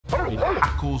His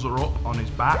hackles are up on his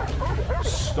back.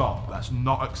 Stop, that's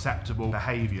not acceptable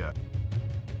behaviour.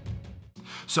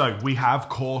 So we have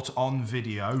caught on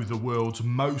video the world's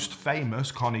most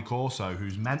famous Cane Corso,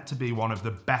 who's meant to be one of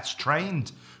the best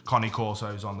trained Cane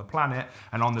Corsos on the planet,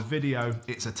 and on the video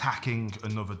it's attacking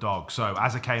another dog. So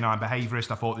as a canine behaviourist,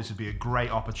 I thought this would be a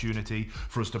great opportunity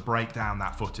for us to break down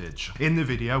that footage. In the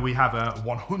video we have a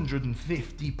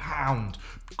 150-pound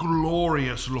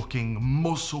glorious looking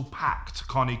muscle packed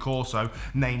Cane Corso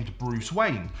named Bruce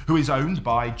Wayne, who is owned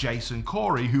by Jason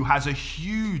Corey, who has a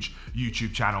huge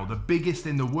YouTube channel, the biggest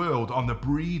in the world on the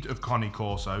breed of Cane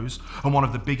Corsos and one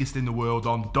of the biggest in the world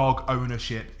on dog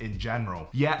ownership in general.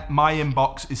 Yet my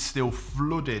inbox is still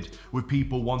flooded with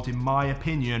people wanting my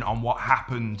opinion on what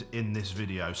happened in this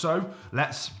video. So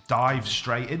let's dive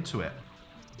straight into it.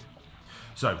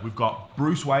 So we've got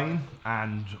Bruce Wayne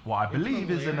and what I believe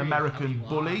is an American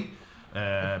bully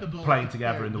playing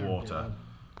together in the water.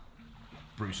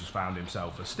 Bruce has found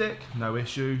himself a stick, no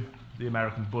issue. The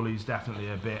American bully's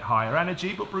definitely a bit higher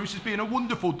energy, but Bruce is being a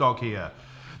wonderful dog here.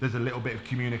 There's a little bit of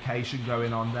communication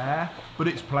going on there, but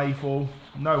it's playful,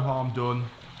 no harm done,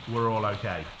 we're all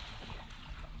okay.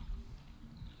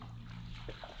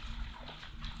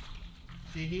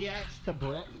 See, he asked to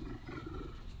Brett.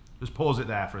 Just pause it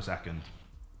there for a second.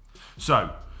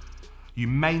 So, you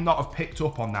may not have picked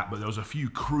up on that, but there was a few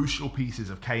crucial pieces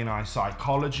of canine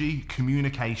psychology,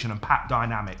 communication and pack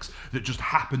dynamics that just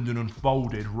happened and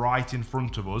unfolded right in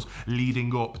front of us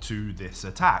leading up to this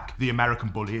attack. The American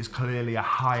bully is clearly a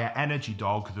higher energy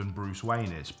dog than Bruce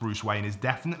Wayne is. Bruce Wayne is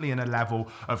definitely in a level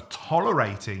of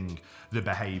tolerating the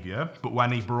behavior, but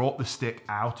when he brought the stick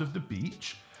out of the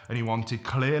beach, and he wanted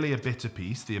clearly a bitter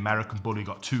piece, the American bully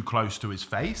got too close to his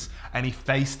face. Any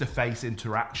face-to-face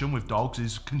interaction with dogs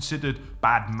is considered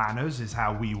bad manners, is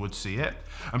how we would see it.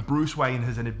 And Bruce Wayne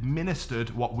has administered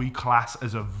what we class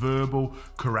as a verbal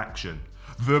correction.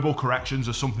 Verbal corrections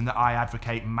are something that I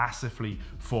advocate massively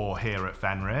for here at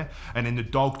Fenrir. And in the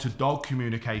dog-to-dog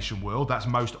communication world, that's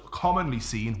most commonly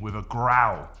seen with a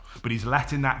growl. But he's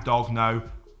letting that dog know,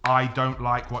 I don't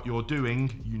like what you're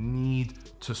doing, you need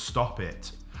to stop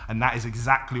it. And that is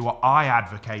exactly what I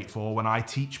advocate for when I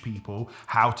teach people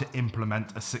how to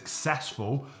implement a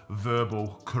successful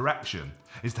verbal correction,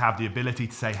 is to have the ability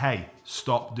to say, hey,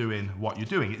 stop doing what you're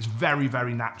doing. It's very,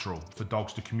 very natural for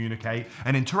dogs to communicate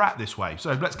and interact this way.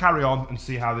 So let's carry on and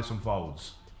see how this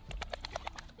unfolds.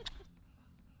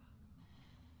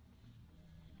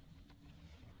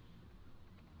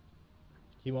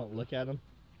 He won't look at him.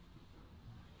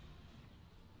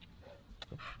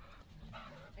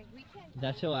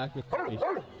 That's he'll act with face.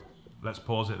 Let's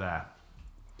pause it there.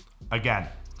 Again,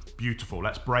 beautiful.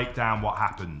 Let's break down what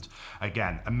happened.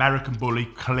 Again, American bully,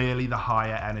 clearly the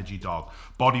higher energy dog.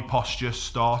 Body posture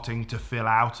starting to fill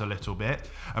out a little bit.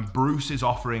 And Bruce is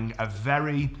offering a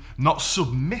very, not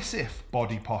submissive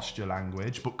body posture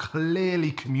language, but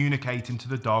clearly communicating to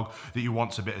the dog that he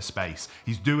wants a bit of space.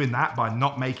 He's doing that by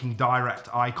not making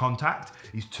direct eye contact.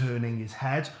 He's turning his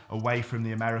head away from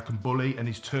the American bully and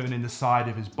he's turning the side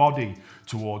of his body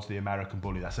towards the American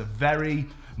bully. That's a very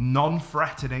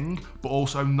non-threatening, but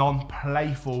also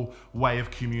non-playful way of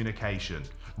communication.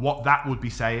 What that would be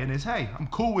saying is, hey, I'm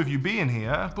cool with you being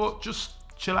here, but just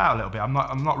chill out a little bit. I'm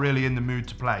not really in the mood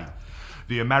to play.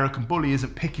 The American bully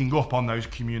isn't picking up on those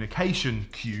communication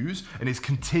cues and is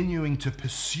continuing to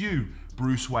pursue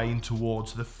Bruce Wayne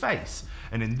towards the face.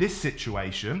 And in this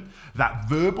situation, that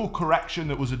verbal correction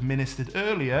that was administered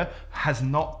earlier has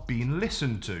not been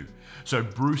listened to. So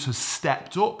Bruce has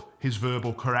stepped up his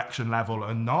verbal correction level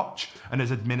a notch and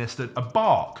has administered a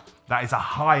bark. That is a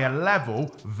higher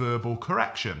level verbal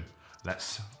correction.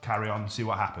 Let's carry on and see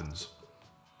what happens.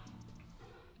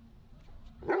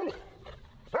 Let's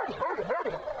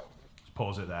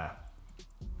pause it there.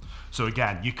 So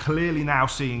again, you're clearly now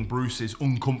seeing Bruce's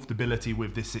uncomfortability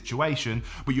with this situation,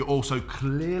 but you're also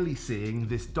clearly seeing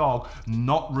this dog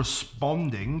not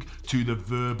responding to the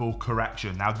verbal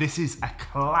correction. Now, this is a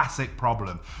classic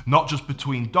problem, not just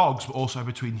between dogs, but also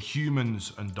between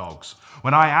humans and dogs.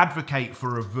 When I advocate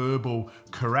for a verbal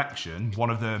correction, one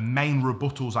of the main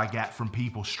rebuttals I get from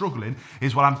people struggling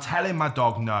is, well, I'm telling my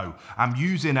dog no. I'm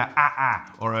using a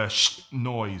ah or a sh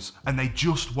noise, and they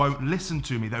just won't listen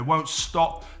to me. They won't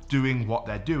stop doing what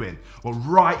they're doing. Well,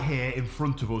 right here in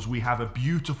front of us, we have a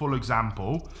beautiful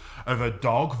example of a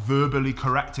dog verbally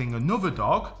correcting another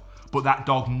dog, but that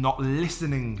dog not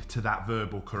listening to that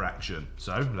verbal correction.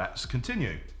 So let's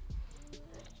continue.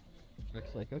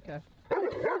 Looks like okay.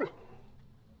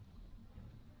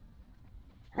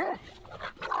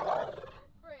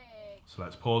 So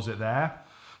let's pause it there.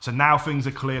 So now things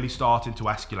are clearly starting to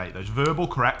escalate. Those verbal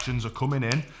corrections are coming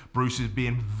in. Bruce is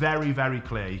being very, very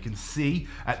clear. You can see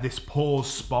at this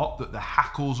pause spot that the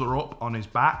hackles are up on his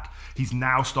back. He's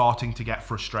now starting to get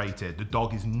frustrated. The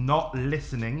dog is not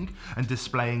listening and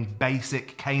displaying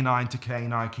basic canine to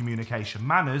canine communication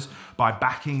manners by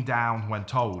backing down when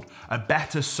told. A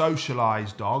better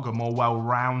socialized dog, a more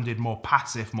well-rounded, more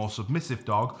passive, more submissive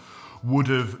dog would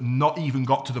have not even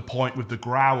got to the point with the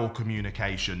growl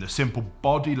communication. The simple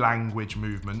body language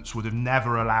movements would have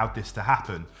never allowed this to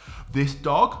happen. This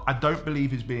dog, I don't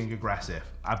believe is being aggressive.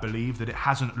 I believe that it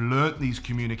hasn't learnt these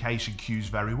communication cues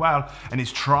very well and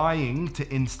is trying to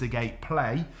instigate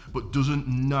play, but doesn't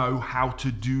know how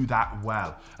to do that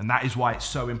well. And that is why it's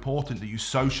so important that you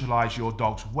socialize your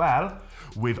dogs well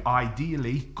with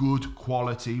ideally good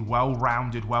quality,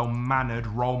 well-rounded, well-mannered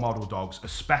role model dogs,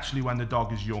 especially when the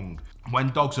dog is young. When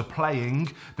dogs are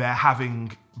playing, they're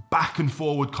having back and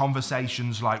forward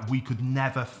conversations like we could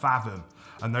never fathom.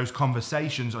 And those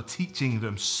conversations are teaching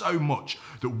them so much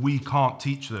that we can't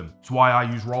teach them. It's why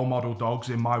I use role model dogs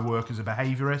in my work as a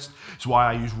behaviourist. It's why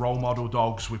I use role model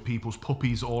dogs with people's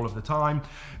puppies all of the time.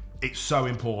 It's so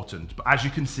important. But as you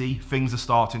can see, things are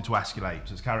starting to escalate.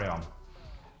 So let's carry on.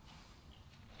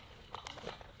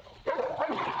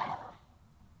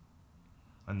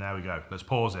 And there we go. Let's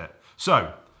pause it.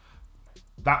 So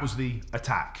that was the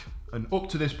attack. And up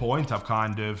to this point, I've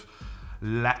kind of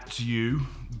let you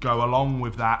go along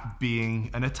with that being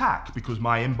an attack because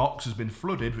my inbox has been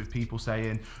flooded with people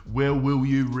saying, will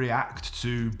you react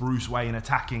to Bruce Wayne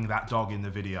attacking that dog in the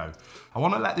video? I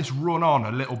want to let this run on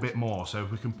a little bit more, so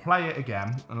if we can play it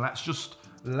again and let's just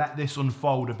let this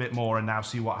unfold a bit more and now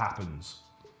see what happens.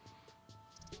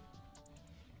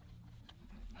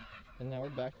 And now we're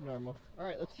back to normal. All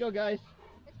right, let's go, guys.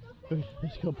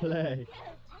 Let's go play.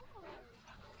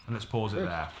 And let's pause it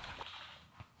there.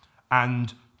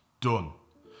 And done.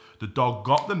 The dog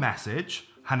got the message,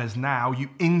 and as now you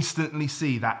instantly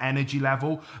see that energy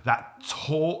level, that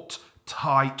taut,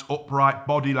 tight, upright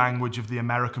body language of the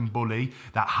American bully,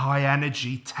 that high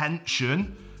energy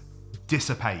tension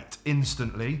dissipate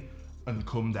instantly and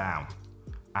come down.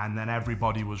 And then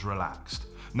everybody was relaxed.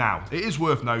 Now, it is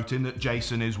worth noting that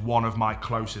Jason is one of my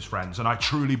closest friends, and I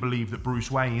truly believe that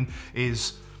Bruce Wayne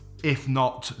is, if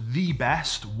not the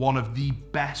best, one of the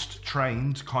best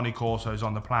trained Cane Corsos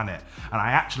on the planet. And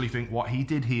I actually think what he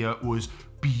did here was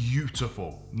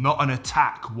beautiful. Not an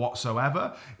attack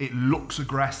whatsoever. It looks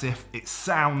aggressive. It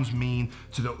sounds mean.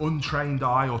 To the untrained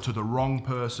eye or to the wrong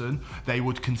person, they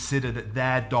would consider that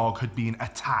their dog had been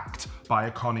attacked by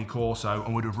a Cane Corso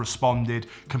and would have responded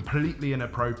completely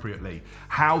inappropriately.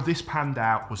 How this panned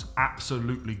out was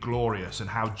absolutely glorious, and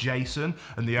how Jason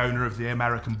and the owner of the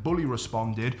American Bully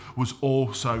responded was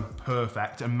also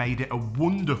perfect and made it a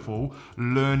wonderful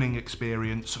learning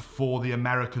experience for the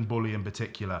American Bully in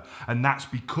particular. And that's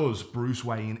because Bruce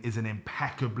Wayne is an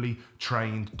impeccably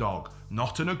trained dog.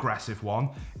 Not an aggressive one,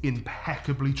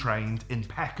 impeccably trained,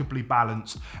 impeccably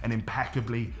balanced, and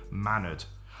impeccably mannered.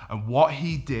 And what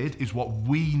he did is what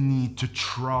we need to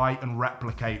try and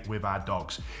replicate with our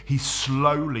dogs. He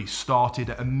slowly started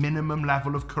at a minimum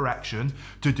level of correction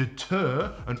to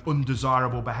deter an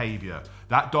undesirable behavior.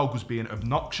 That dog was being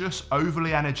obnoxious,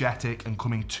 overly energetic, and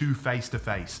coming too face to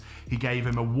face. He gave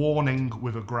him a warning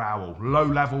with a growl,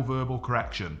 low-level verbal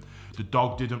correction. The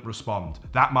dog didn't respond.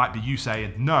 That might be you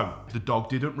saying, no, the dog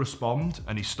didn't respond,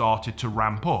 and he started to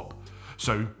ramp up.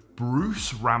 So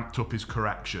Bruce ramped up his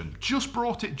correction, just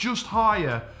brought it just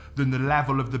higher than the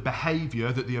level of the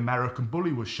behavior that the American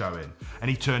Bully was showing.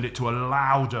 And he turned it to a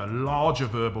louder, larger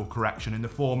verbal correction in the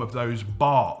form of those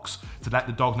barks to let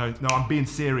the dog know, no, I'm being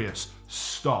serious.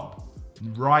 Stop.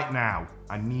 Right now,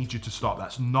 I need you to stop.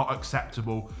 That's not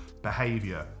acceptable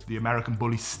behavior. The American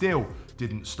Bully still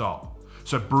didn't stop.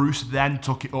 So Bruce then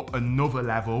took it up another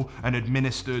level and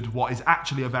administered what is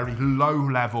actually a very low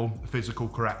level physical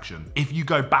correction. If you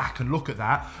go back and look at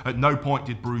that, at no point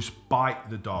did Bruce bite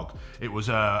the dog. It was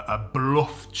a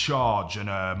bluff charge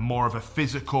and more of a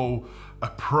physical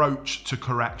approach to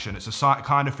correction. It's a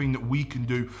kind of thing that we can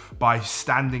do by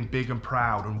standing big and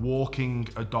proud and walking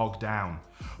a dog down.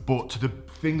 But the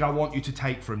thing I want you to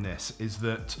take from this is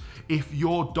that if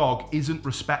your dog isn't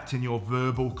respecting your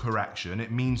verbal correction,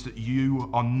 it means that you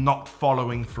are not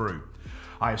following through.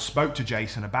 I spoke to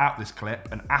Jason about this clip,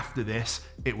 and after this,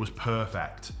 it was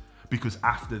perfect. Because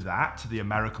after that, the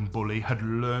American Bully had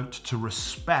learnt to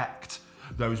respect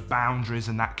those boundaries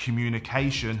and that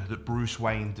communication that Bruce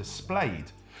Wayne displayed.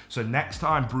 So next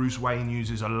time Bruce Wayne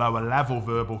uses a lower level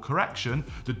verbal correction,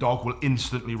 the dog will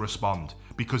instantly respond,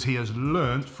 because he has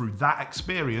learned through that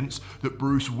experience that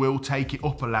Bruce will take it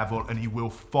up a level and he will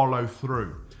follow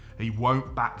through. He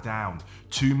won't back down.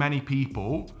 Too many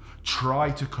people try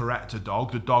to correct a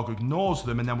dog, the dog ignores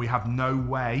them, and then we have no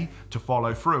way to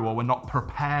follow through, or we're not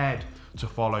prepared to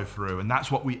follow through. And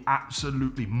that's what we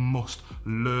absolutely must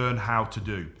learn how to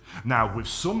do. Now, with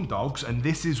some dogs, and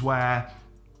this is where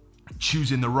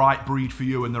choosing the right breed for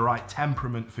you and the right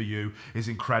temperament for you is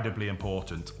incredibly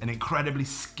important. An incredibly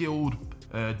skilled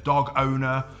dog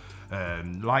owner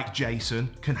like Jason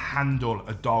can handle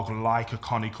a dog like a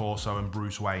Cane Corso and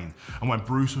Bruce Wayne. And when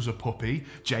Bruce was a puppy,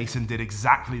 Jason did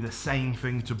exactly the same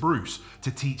thing to Bruce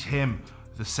to teach him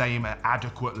the same at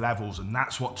adequate levels, and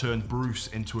that's what turned Bruce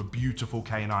into a beautiful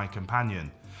canine companion.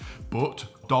 But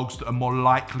dogs that are more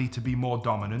likely to be more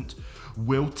dominant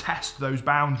will test those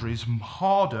boundaries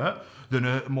harder than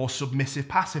a more submissive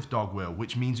passive dog will,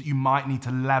 which means that you might need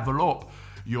to level up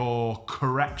your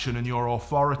correction and your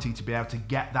authority to be able to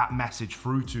get that message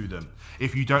through to them.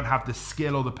 If you don't have the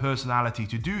skill or the personality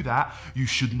to do that, you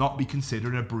should not be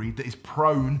considering a breed that is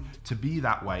prone to be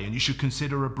that way. And you should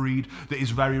consider a breed that is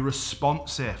very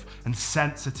responsive and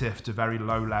sensitive to very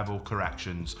low level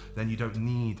corrections. Then you don't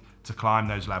need to climb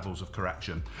those levels of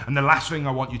correction. And the last thing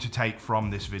I want you to take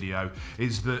from this video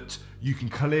is that you can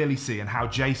clearly see, and how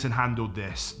Jason handled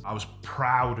this, I was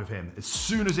proud of him. As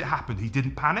soon as it happened, he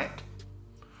didn't panic.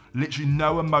 Literally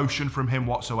no emotion from him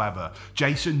whatsoever.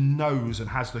 Jason knows and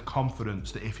has the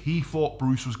confidence that if he thought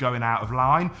Bruce was going out of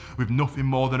line with nothing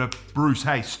more than a "Bruce,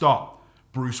 hey, stop,"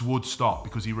 Bruce would stop,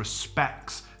 because he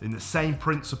respects, in the same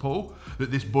principle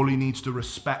that this bully needs to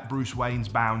respect Bruce Wayne's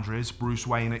boundaries, Bruce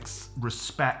Wayne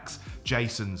respects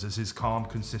Jason's as his calm,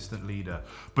 consistent leader.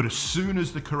 But as soon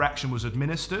as the correction was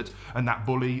administered and that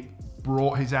bully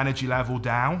brought his energy level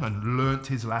down and learnt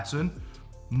his lesson,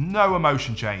 no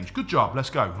emotion change. Good job, let's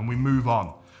go. And we move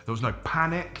on. There was no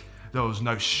panic, there was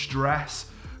no stress.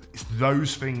 It's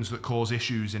those things that cause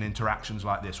issues in interactions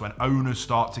like this, when owners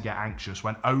start to get anxious,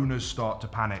 when owners start to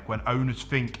panic, when owners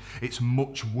think it's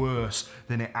much worse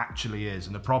than it actually is.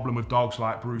 And the problem with dogs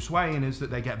like Bruce Wayne is that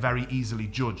they get very easily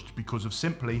judged because of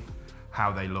simply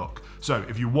how they look. So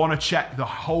if you want to check the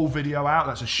whole video out,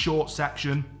 that's a short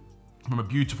section from a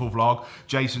beautiful vlog,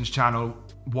 Jason's channel,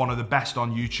 one of the best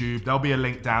on YouTube. There'll be a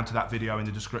link down to that video in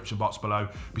the description box below.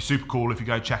 It'd be super cool if you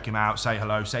go check him out, say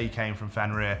hello, say you came from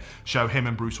Fenrir, show him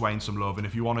and Bruce Wayne some love. And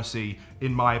if you want to see,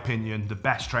 in my opinion, the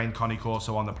best trained Cane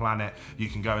Corso on the planet, you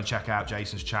can go and check out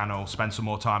Jason's channel, spend some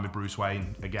more time with Bruce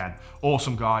Wayne. Again,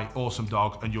 awesome guy, awesome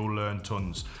dog, and you'll learn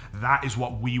tons. That is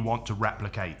what we want to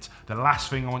replicate. The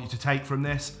last thing I want you to take from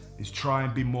this is try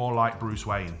and be more like Bruce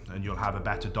Wayne, and you'll have a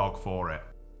better dog for it.